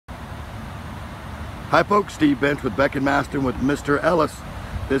Hi folks, Steve Bench with Beck & Maston with Mr. Ellis.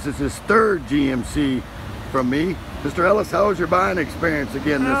 This is his third GMC from me. Mr. Ellis, how was your buying experience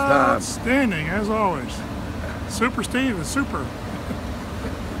again this time? Outstanding, as always. Super Steve is super.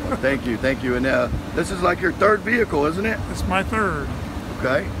 Thank you, thank you. And this is like your third vehicle, isn't it? It's my third.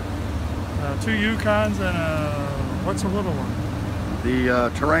 Okay. 2 Yukons and what's a little one? The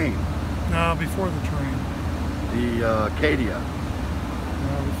Terrain. No, before the Terrain. The Acadia.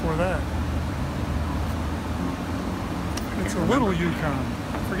 No, before that. It's a little Yukon.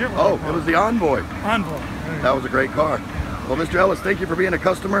 I forget what it was the Envoy. Envoy. That was a great car. Well, Mr. Ellis, thank you for being a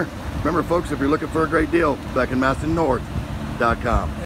customer. Remember, folks, if you're looking for a great deal, BeckandMastonNorth.com.